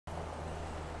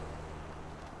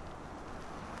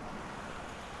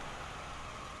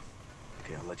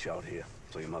let you out here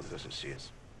so your mother doesn't see us.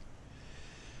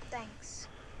 Thanks.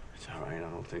 It's all right. I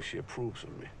don't think she approves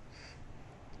of me.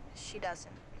 She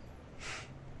doesn't.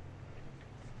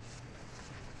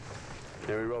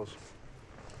 Mary Rose,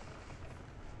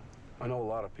 I know a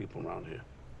lot of people around here.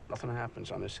 Nothing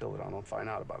happens on this hill that I don't find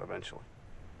out about eventually.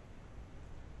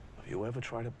 If you ever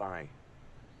try to buy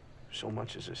so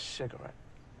much as a cigarette,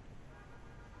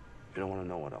 you don't want to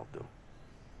know what I'll do.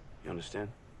 You understand?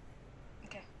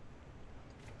 Okay.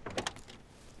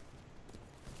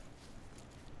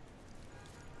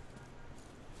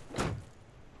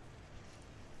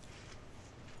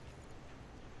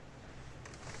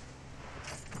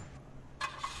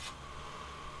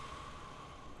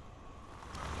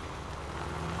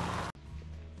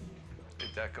 Hey,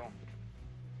 Deco.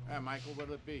 Hey, Michael,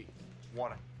 what'll it be?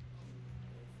 Water.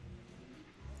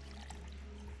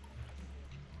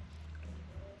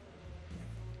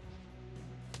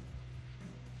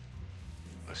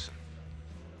 Listen,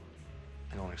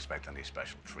 I don't expect any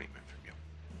special treatment from you.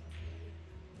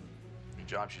 Your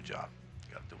job's your job.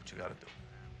 You gotta do what you gotta do.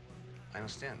 I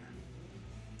understand that.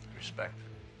 I respect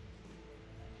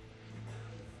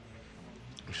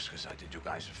it. Just because I did you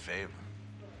guys a favor,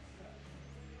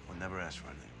 I'll never ask for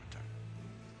anything in return.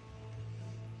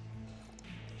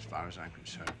 As far as I'm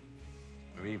concerned,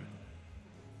 we're even.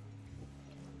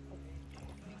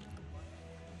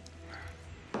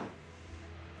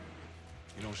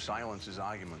 You know, silence is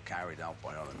argument carried out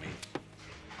by other means.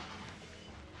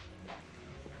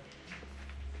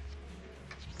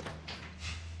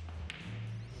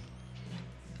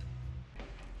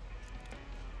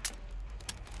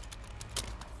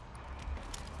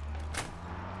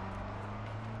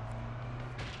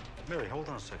 Mary, hold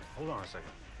on a second. Hold on a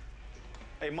second.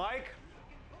 Hey, Mike?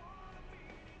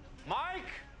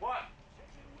 Mike? What?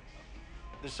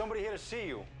 There's somebody here to see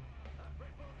you.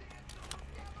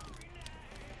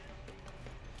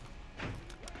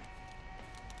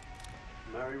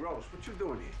 Mary Rose, what you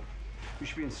doing here? You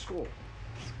should be in school.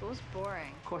 School's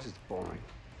boring. Of course it's boring.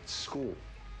 It's school.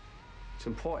 It's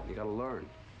important. You gotta learn.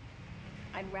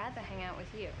 I'd rather hang out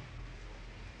with you.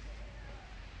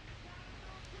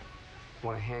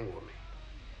 Want to hang with me?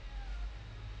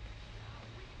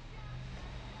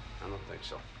 I don't think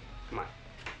so. Come on.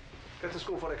 Get to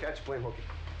school before they catch you playing hooky.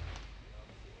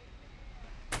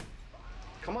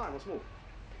 Come on, let's move.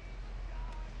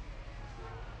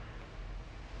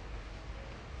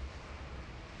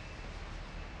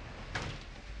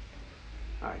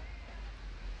 All right.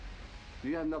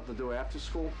 You have nothing to do after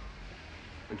school.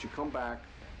 Once you come back,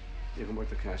 you can work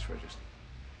the cash register.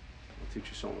 I'll teach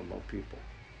you something about people.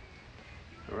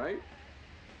 All right?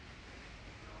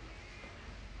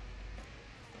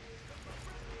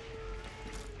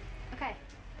 Okay.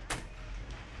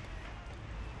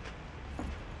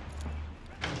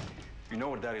 You know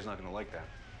what Daddy's not gonna like that.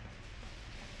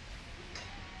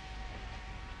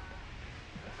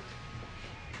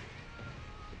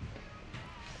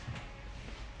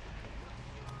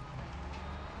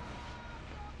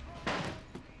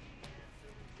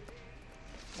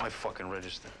 My fucking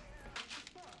register.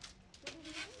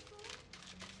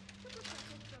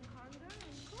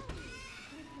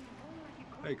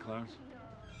 Hey, Clarence.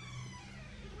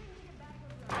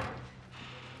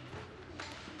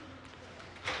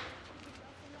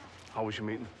 How was your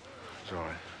meeting? It's all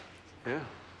right. Yeah?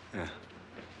 Yeah.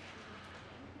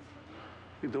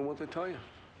 You doing what they tell you?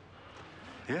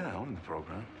 Yeah, I'm in the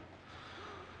program.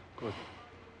 Good.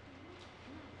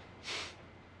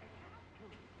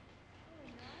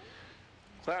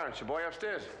 Clarence, your boy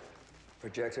upstairs.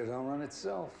 Projector don't run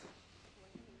itself.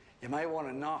 You might want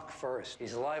to knock first.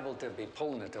 He's liable to be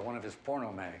pulling it to one of his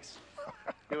porno mags.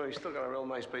 You know, he's still got a real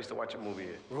nice place to watch a movie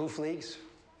here. Roof leaks,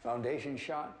 foundation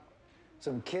shot.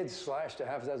 Some kids slashed a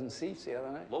half dozen seats the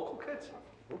other night. Local kids?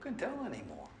 Who can tell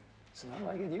anymore? It's not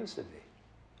like it used to be.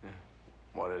 Yeah.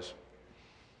 What is?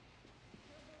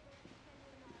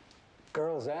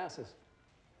 Girls' asses.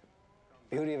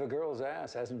 Beauty of a girl's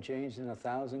ass hasn't changed in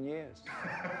 1,000 years.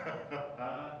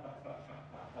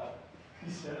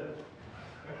 He said it.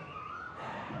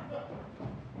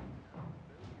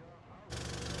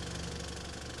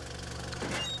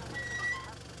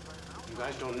 You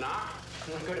guys don't knock?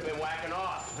 We could have been whacking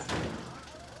off.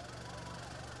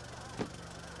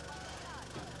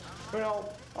 You know,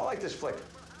 I like this flick.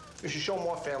 You should show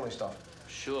more family stuff.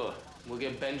 Sure. We'll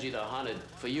give Benji the 100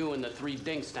 for you and the 3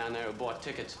 dinks down there who bought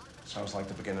tickets. Sounds like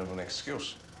the beginning of an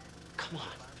excuse. Come on.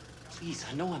 Please,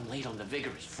 I know I'm late on the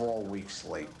Vigorous. 4 weeks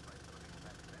late.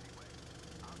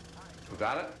 You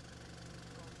got it?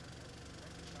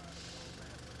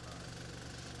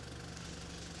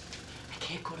 I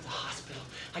can't go to the hospital.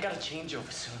 I got a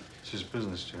changeover soon. It's his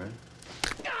business, Jerry.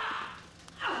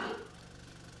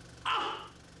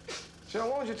 So how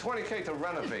long was your 20K to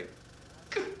renovate?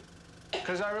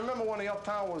 Because I remember when the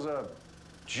Uptown was a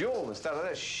jewel instead of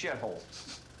that shithole.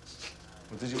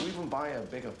 Well, did you even buy a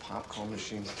bigger popcorn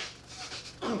machine?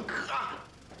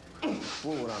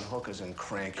 Blew it on hookers and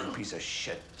crank, you piece of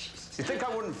shit. You think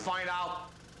I wouldn't find out?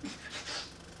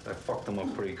 I fucked him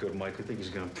up pretty good, Mike. I think he's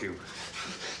gonna puke.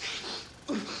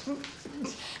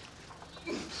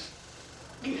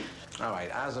 All right,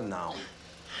 as of now,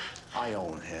 I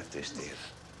own half this theater.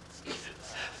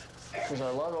 Because I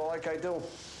love it like I do.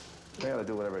 I gotta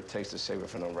do whatever it takes to save it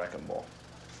from the wrecking ball.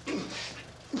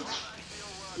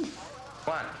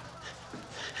 What?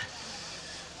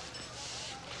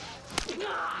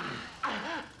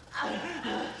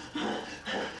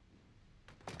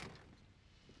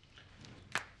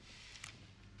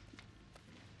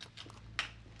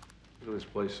 Look at this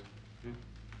place.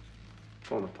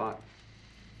 Falling apart.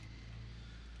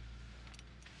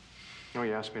 Oh,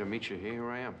 you asked me to meet you here. Here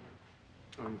I am.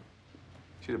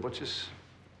 See the butcher's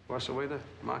across the way there?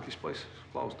 Marky's place?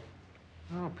 It's closed.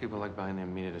 Oh, people like buying their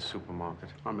meat at a supermarket.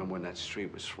 I remember when that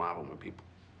street was throbbing with people.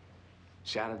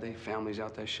 Saturday, families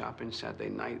out there shopping. Saturday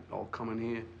night, all coming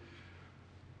here.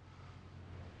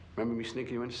 Remember me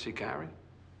sneaking you in to see Carrie?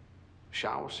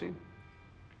 Shower scene?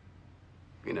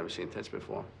 You never seen tits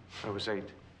before. I was 8.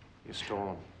 You stole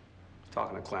them.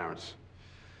 Talking to Clarence.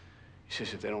 He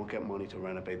says if they don't get money to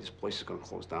renovate, this place is gonna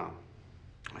close down.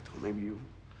 I thought maybe you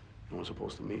weren't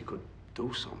supposed to me, could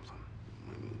do something.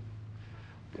 I mean,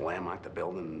 landmark the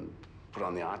building, put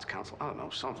on the arts council. I don't know,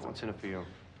 something. What's in it for you?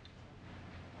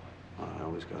 I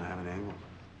always gotta have an angle.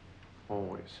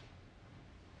 Always.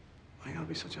 Why you gotta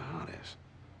be such a hard ass?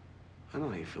 I know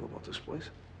how you feel about this place.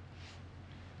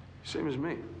 Same as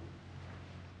me.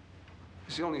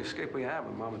 It's the only escape we have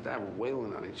when Mom and Dad were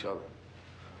wailing on each other.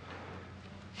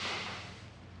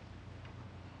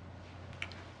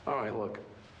 All right, look.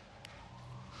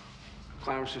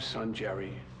 Clarence's son,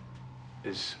 Jerry,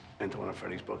 is into one of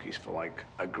Freddie's bookies for like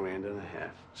 $1.5 grand.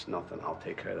 It's nothing. I'll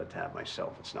take care of the tab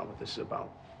myself. It's not what this is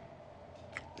about.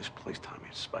 This place, Tommy,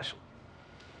 is special.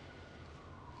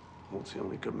 Well, it's the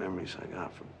only good memories I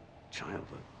got from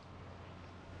childhood.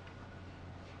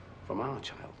 From our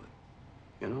childhood,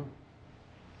 you know?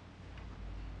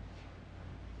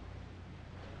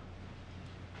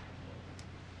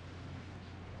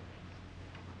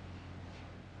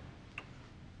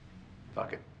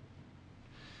 Fuck it.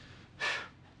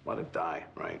 Let it die,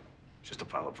 right? Just a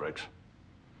pile of bricks.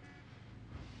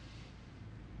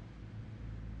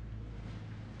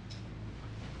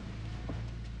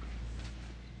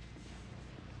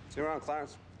 See you around,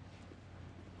 Clarence.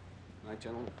 Night,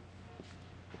 gentlemen.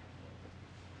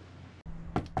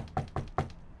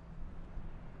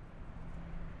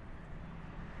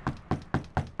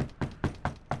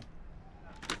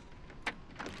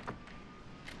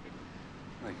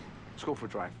 Hey, let's go for a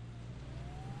drive.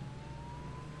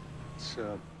 It's,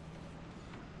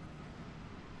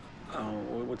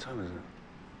 what time is it?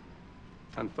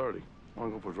 10:30. I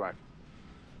want to go for a drive.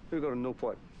 We go to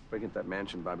Newport, break into that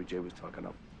mansion Bobby J was talking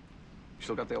up. You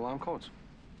still got the alarm codes?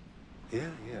 Yeah.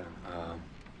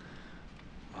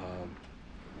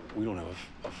 We don't have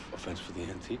a fence for the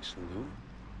antiques, do we?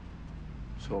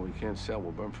 So we can't sell,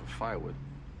 we'll burn for firewood.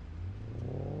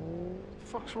 What the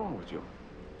fuck's wrong with you?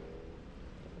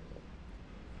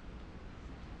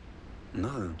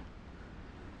 Nothing.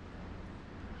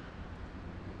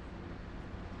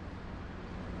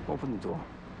 Open the door.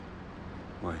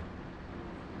 Why?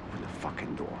 Open the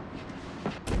fucking door.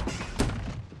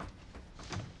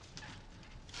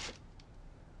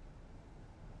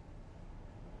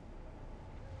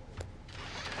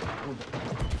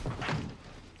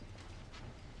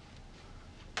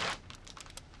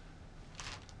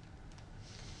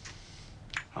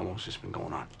 How long's this been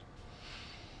going on?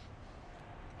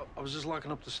 I was just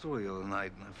locking up the store the other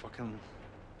night, and it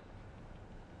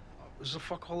was a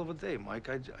fuck hole of a day, Mike.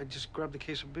 I just grabbed a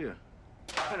case of beer.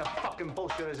 What kind of fucking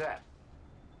bullshit is that?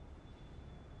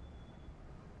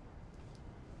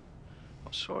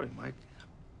 I'm sorry, Mike.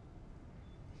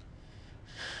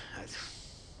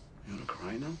 You gonna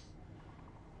cry now?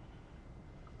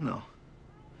 No.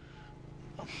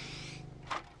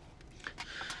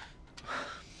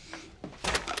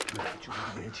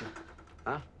 Hit you?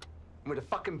 Huh? I'm gonna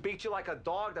fucking beat you like a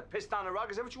dog that pissed on the rug?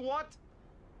 Is that what you want?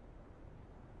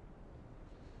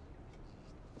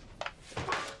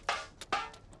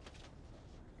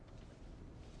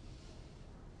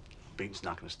 Beating's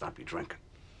not gonna stop you drinking.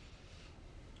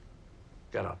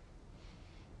 Get up.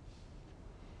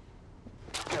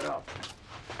 Get up.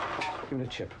 Give me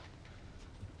the chip.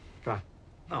 Come on.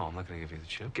 No, I'm not gonna give you the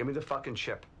chip. Give me the fucking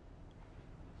chip.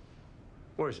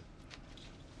 Where is it?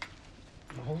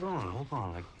 Hold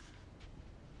on. Like,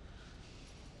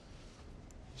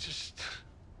 just,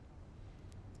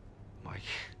 Mike,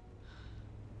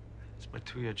 it's my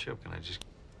 2-year chip. Can I just?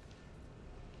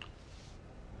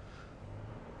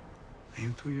 Are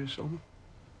you 2 years sober?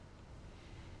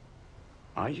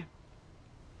 Are you?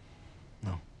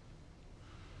 No.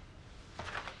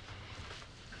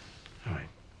 All right.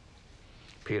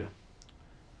 Peter,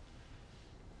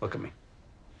 look at me.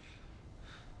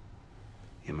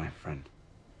 You're my friend,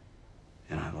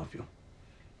 and I love you.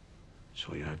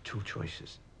 So you have 2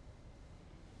 choices.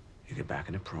 You get back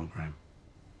in the program,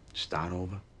 start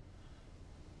over,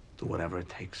 do whatever it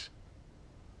takes.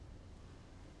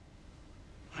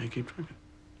 Or you keep drinking.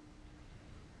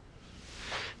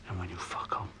 And when you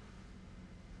fuck up,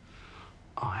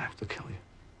 I'll have to kill you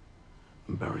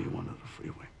and bury you under the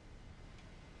freeway.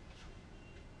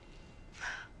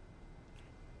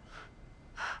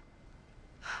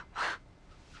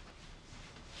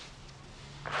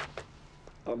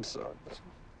 I'm sorry.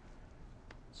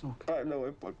 It's okay. I know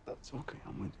I fucked up. It's okay,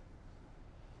 I'm with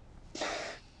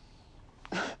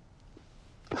you.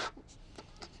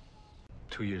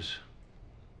 2 years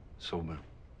sober.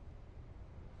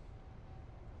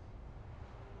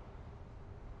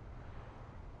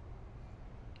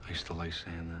 I used to like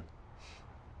saying that.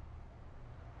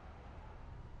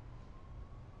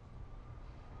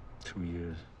 Two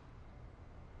years.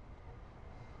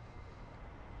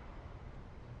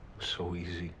 It was so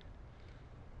easy.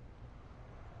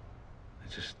 I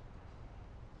just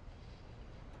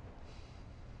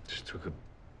took a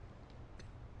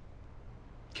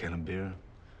can of beer,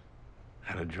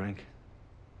 had a drink,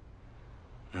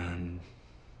 and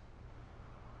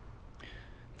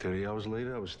 30 hours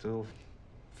later, I was still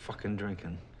fucking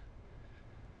drinking.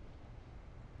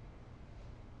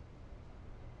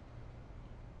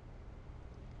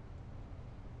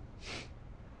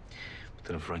 But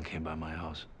then a friend came by my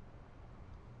house,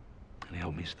 and he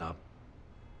helped me stop.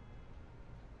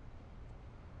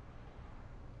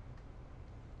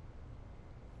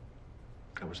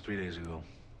 That was 3 days ago.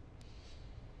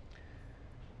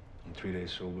 I'm 3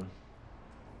 days sober. It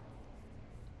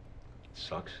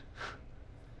sucks.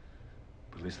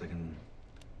 But at least I can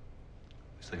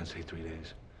say 3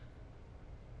 days.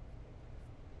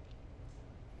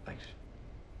 Thanks.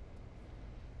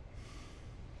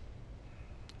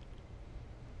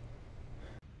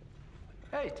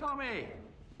 Hey, Tommy.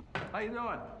 How you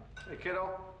doing? Hey,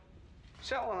 kiddo.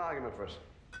 Settle an argument first.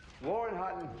 Lauren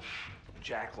Hutton.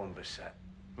 Jacqueline Bissett.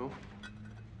 Who?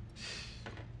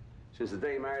 Since the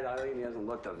day he married Eileen, he hasn't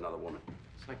looked at another woman.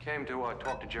 So I came to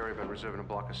talk to Jerry about reserving a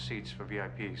block of seats for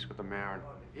VIPs with the mayor and...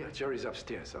 Yeah, Jerry's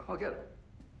upstairs, so I'll get him.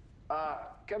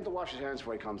 Get him to wash his hands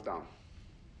before he comes down.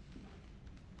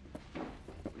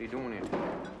 What are you doing here?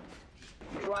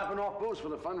 Dropping off booze for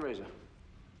the fundraiser.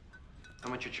 How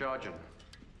much you charging?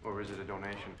 Or is it a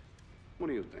donation? What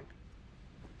do you think?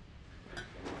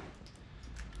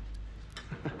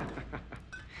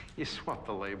 You swapped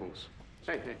the labels.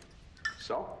 Hey.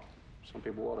 So? Some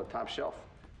people order top shelf.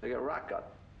 They get rock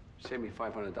gut. Save me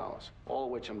 $500, all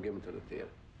of which I'm giving to the theater.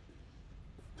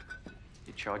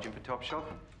 You charging for top shelf?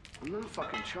 I'm not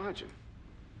fucking charging.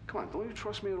 Come on, don't you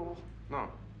trust me at all? No.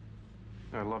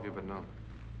 I love you, but no.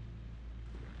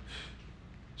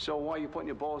 So why are you putting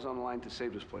your balls on the line to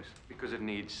save this place? Because it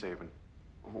needs saving.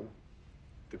 Oh,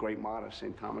 the great martyr,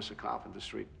 St. Thomas of Carpenter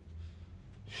Street.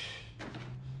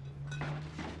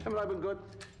 Haven't I been good?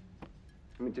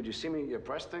 I mean, did you see me at your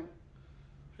press thing?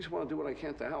 I just want to do what I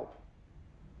can to help.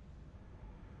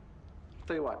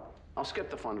 Tell you what, I'll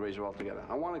skip the fundraiser altogether.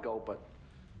 I want to go, but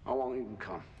I won't even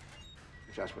come.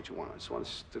 If that's what you want. I just want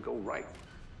us to go right.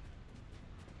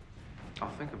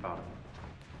 I'll think about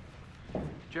it.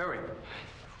 Jerry.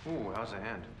 Ooh, how's the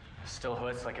hand? Still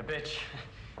hurts like a bitch.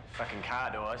 Fucking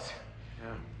car doors.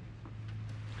 Yeah.